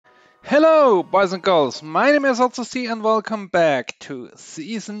Hello, boys and girls. My name is Zoltan and welcome back to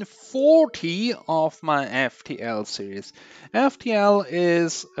season 40 of my FTL series. FTL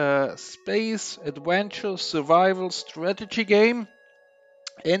is a space adventure survival strategy game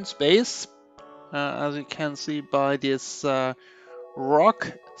in space, as you can see by this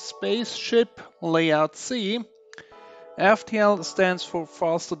rock spaceship layout C. FTL stands for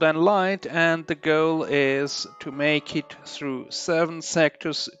faster than light, and the goal is to make it through 7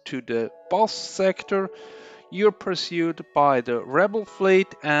 sectors to the boss sector. You're pursued by the rebel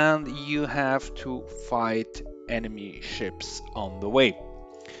fleet and you have to fight enemy ships on the way.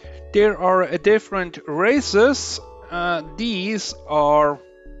 There are different races. These are,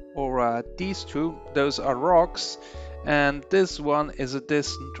 or these two, those are rocks, and this one is a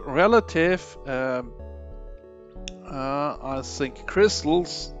distant relative. I think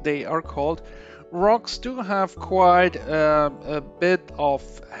crystals they are called. Rocks do have quite a bit of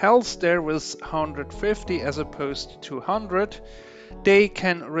health there with 150 as opposed to 200. They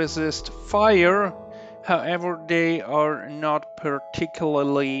can resist fire, however they are not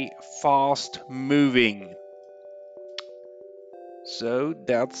particularly fast moving. So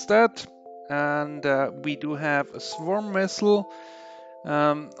that's that. And we do have a swarm missile.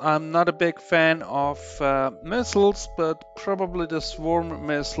 I'm not a big fan of missiles, but probably the swarm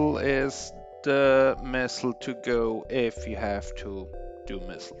missile is the missile to go if you have to do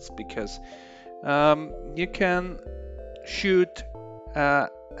missiles, because you can shoot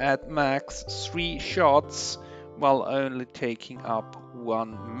at max 3 shots while only taking up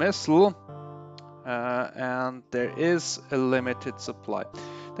 1 missile, and there is a limited supply.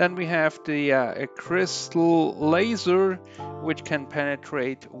 Then we have the crystal laser, which can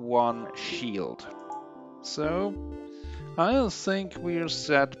penetrate 1 shield. So I think we're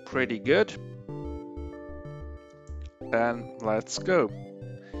set pretty good. And let's go.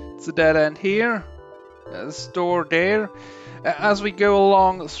 It's a dead end here, a store there. As we go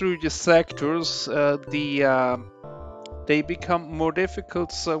along through the sectors, they become more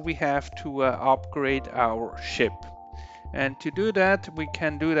difficult, so we have to upgrade our ship. And to do that, we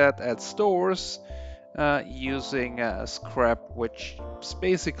can do that at stores using scrap, which is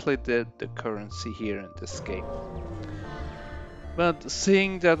basically the currency here in this game. But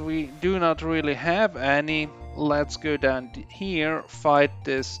seeing that we do not really have any, let's go down here, fight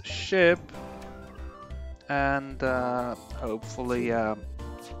this ship, and hopefully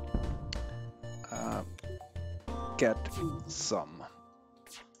get some.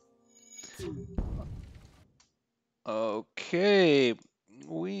 Okay,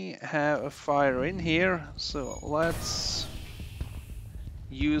 we have a fire in here, so let's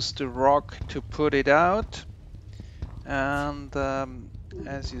use the rock to put it out. And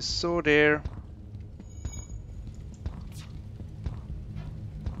as you saw there,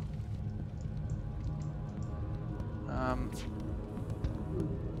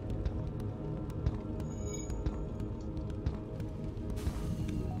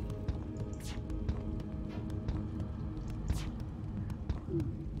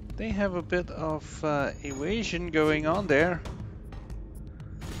 they have a bit of evasion going on there.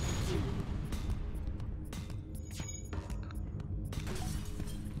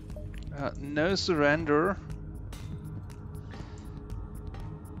 No surrender.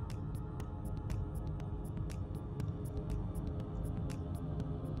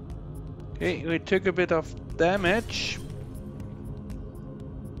 Okay, we took a bit of damage.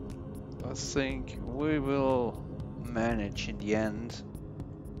 I think we will manage in the end.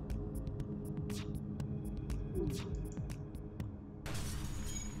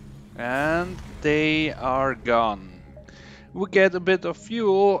 And they are gone. We get a bit of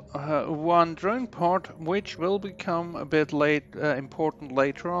fuel, 1 drone part, which will become a bit important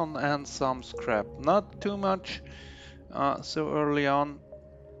later on, and some scrap. Not too much so early on.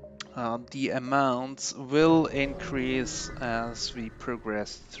 The amounts will increase as we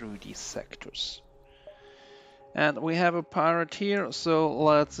progress through these sectors. And we have a pirate here, so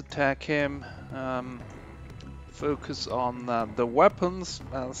let's attack him. Focus on the weapons,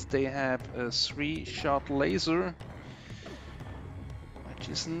 as they have a 3-shot laser, which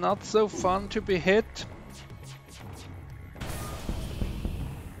is not so fun to be hit.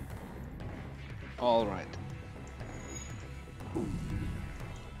 Alright.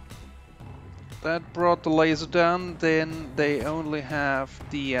 That brought the laser down. Then they only have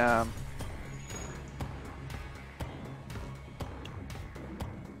the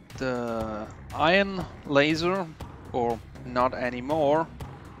iron laser, or not anymore.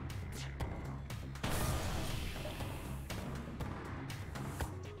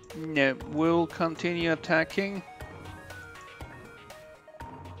 No, we'll continue attacking.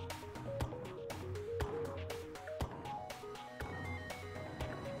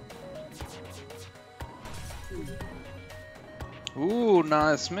 Ooh,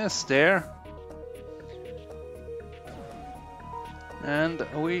 nice miss there. And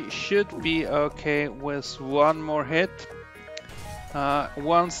we should be okay with one more hit.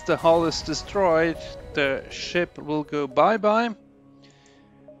 Once the hull is destroyed, the ship will go bye-bye.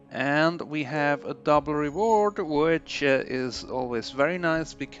 And we have a double reward, which is always very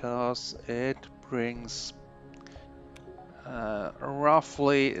nice because it brings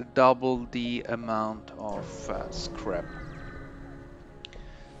roughly double the amount of scrap.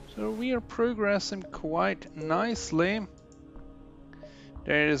 So we are progressing quite nicely.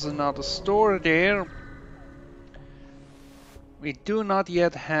 There is another store there. We do not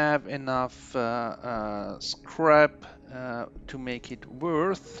yet have enough scrap to make it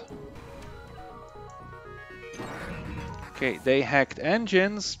worth. Okay, they hacked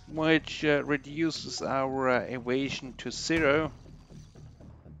engines, which reduces our evasion to 0.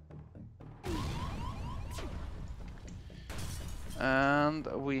 And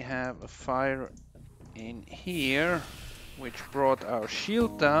we have a fire in here, which brought our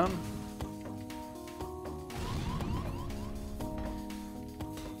shield down.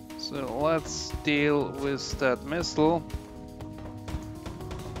 So let's deal with that missile.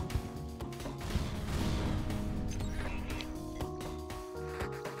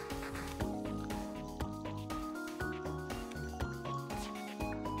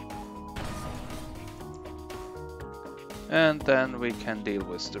 And then we can deal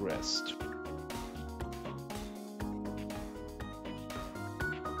with the rest.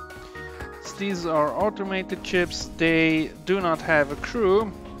 So these are automated ships. They do not have a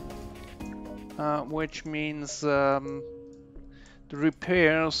crew, which means the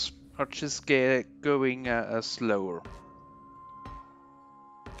repairs are just going slower.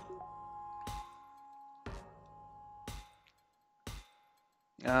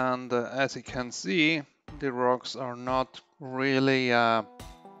 And as you can see, the rocks are not really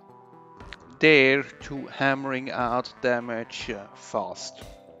there to hammering out damage fast.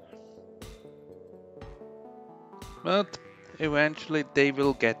 But eventually they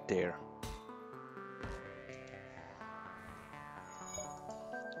will get there.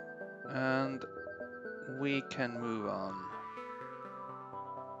 And we can move on.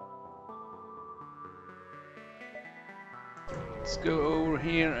 Let's go over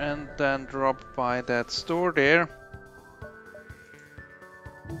here and then drop by that store there.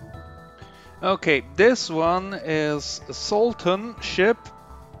 Okay, this one is a Zoltan ship.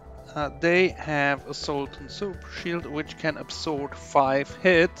 They have a Zoltan super shield which can absorb 5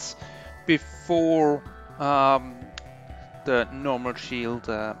 hits before the normal shield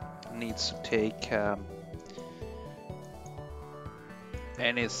needs to take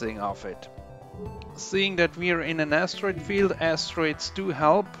anything of it. Seeing that we are in an asteroid field, asteroids do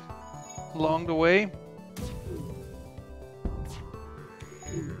help along the way.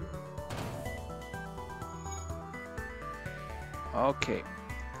 Okay.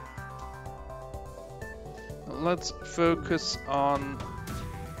 Let's focus on...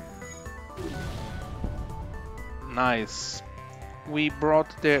 Nice. We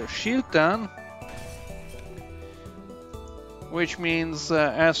brought their shield down, which means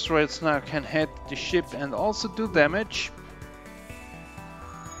asteroids now can hit the ship and also do damage.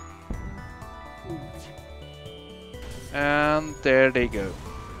 And there they go.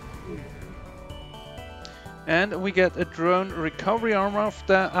 And we get a drone recovery armor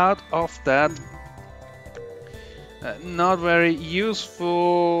out of that. Not very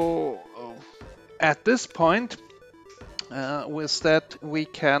useful at this point. With that we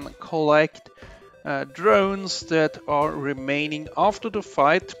can collect drones that are remaining after the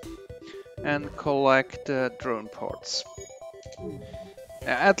fight and collect drone parts.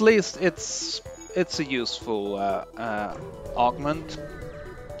 At least it's a useful augment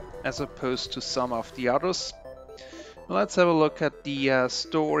as opposed to some of the others. Let's have a look at the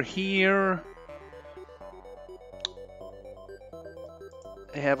store here.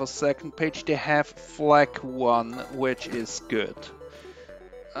 They have a second page. They have flag 1, which is good.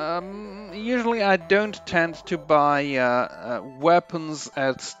 Usually I don't tend to buy weapons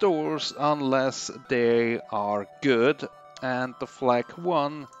at stores unless they are good, and the flag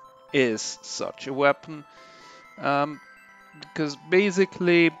 1 is such a weapon, because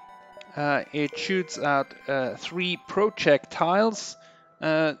basically it shoots out 3 projectiles,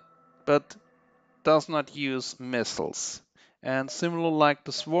 but does not use missiles. And similar like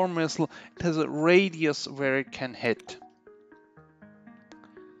the swarm missile, it has a radius where it can hit.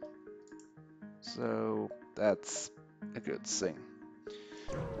 So that's a good thing.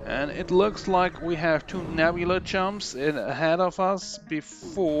 And it looks like we have 2 nebula jumps ahead of us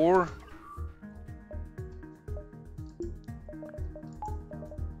before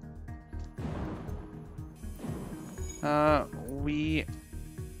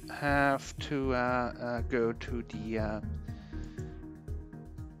have to go to the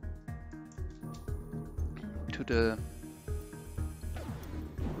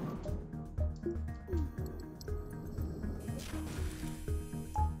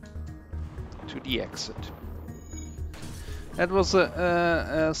exit. That was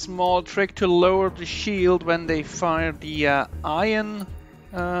a small trick to lower the shield when they fire the iron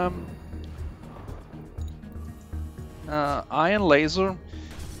laser,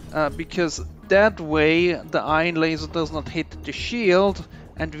 because that way the iron laser does not hit the shield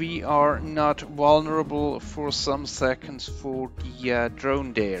and we are not vulnerable for some seconds for the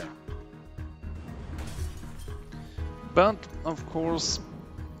drone there. But of course,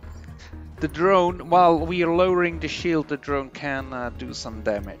 the drone, while we are lowering the shield, the drone can do some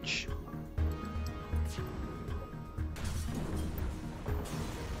damage.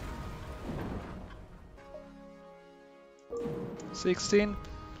 $16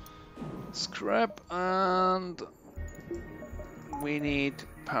 scrap, and we need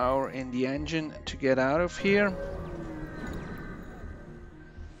power in the engine to get out of here.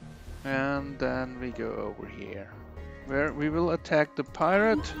 And then we go over here, where we will attack the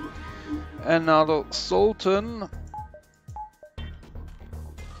pirate. Another Zoltan.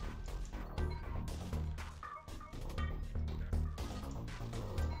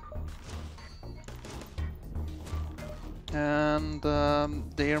 And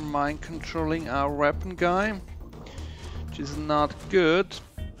they are mind controlling our weapon guy, which is not good.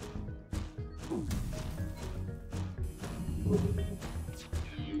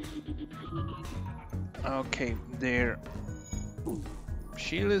 Okay, their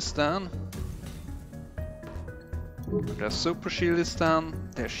shield is down. Their super shield is down.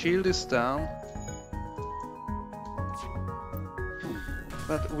 Their shield is down.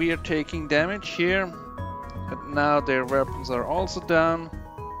 But we are taking damage here. But now their weapons are also down.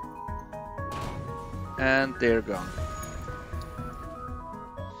 And they're gone.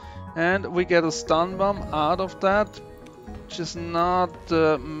 And we get a stun bomb out of that, which is not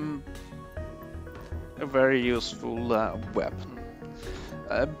a very useful weapon.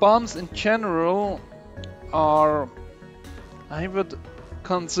 Bombs in general are, I would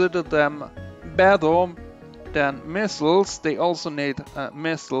consider them better than missiles. They also need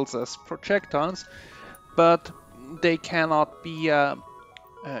missiles as projectiles, but they cannot be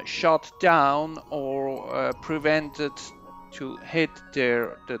shot down or prevented to hit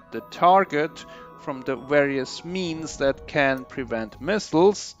the target from the various means that can prevent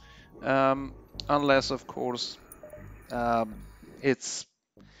missiles, unless of course it's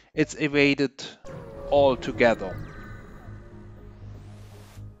evaded altogether.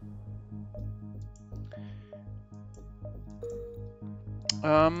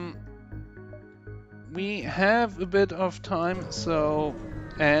 We have a bit of time,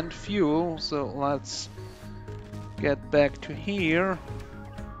 and fuel, so let's get back to here.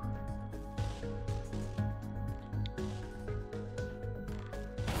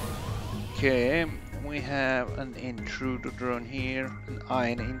 Okay, we have an intruder drone here, an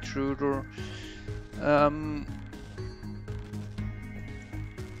iron intruder.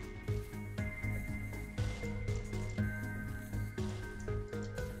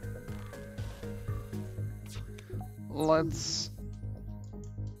 Let's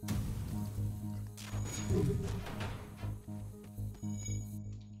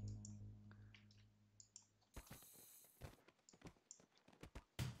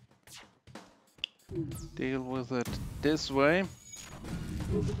deal with it this way.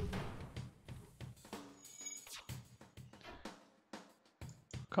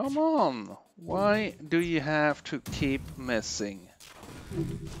 Come on, why do you have to keep missing?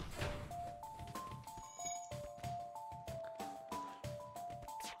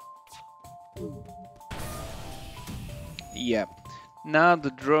 Yeah, now the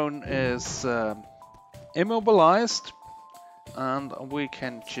drone is immobilized and we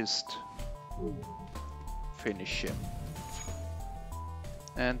can just finish him.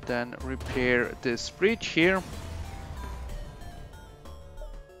 And then repair this breach here.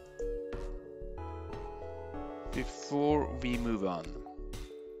 Before we move on.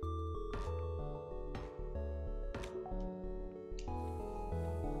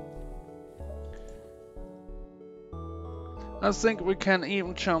 I think we can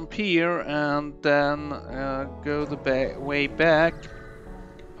even jump here and then go the way back.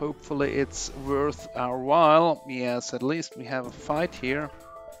 Hopefully it's worth our while. Yes, at least we have a fight here.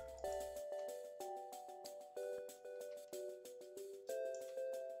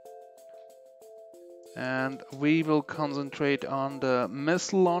 And we will concentrate on the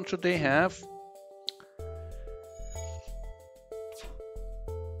missile launcher they have.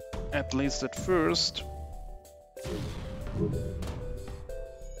 At least at first.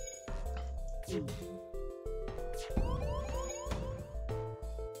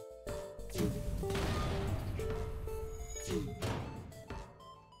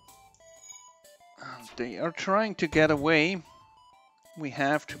 They are trying to get away. We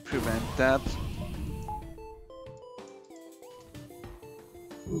have to prevent that.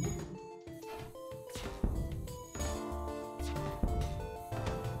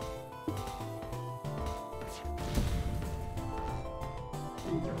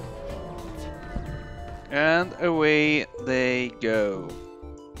 And away they go.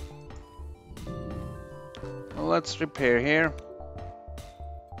 Well, let's repair here.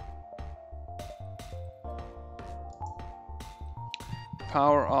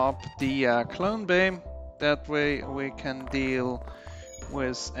 Power up the clone bay. That way we can deal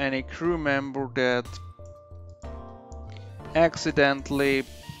with any crew member that accidentally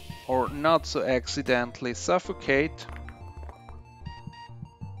or not so accidentally suffocate.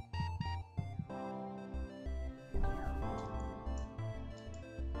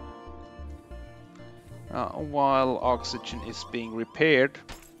 While oxygen is being repaired.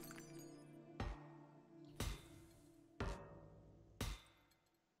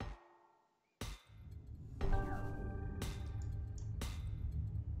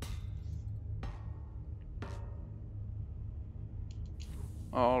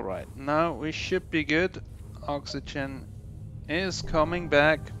 Alright, now we should be good. Oxygen is coming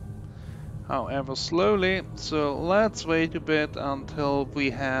back, however slowly, so let's wait a bit until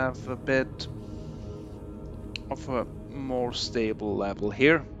we have a bit of a more stable level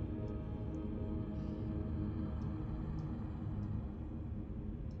here.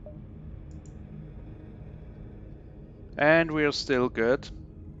 And we're still good.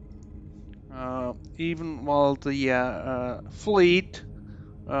 Even while the fleet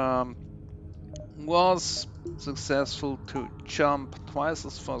was successful to jump twice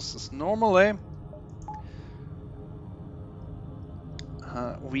as fast as normally,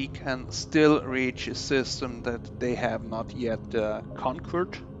 we can still reach a system that they have not yet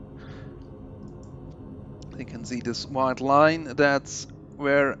conquered. You can see this white line, that's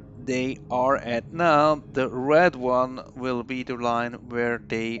where they are at now. The red one will be the line where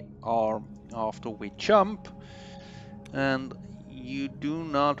they are after we jump, and you do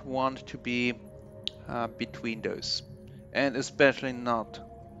not want to be between those, and especially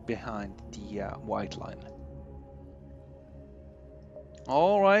not behind the white line.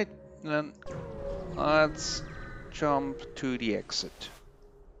 Alright, then let's jump to the exit.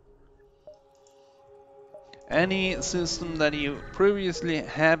 Any system that you previously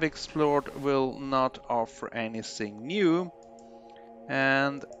have explored will not offer anything new.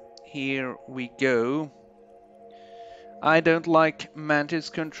 And here we go. I don't like Mantis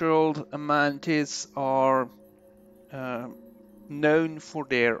controlled. Mantis are known for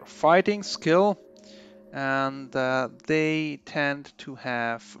their fighting skill, and they tend to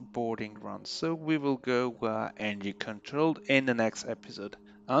have boarding runs. So we will go Engi controlled in the next episode.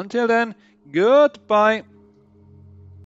 Until then, goodbye!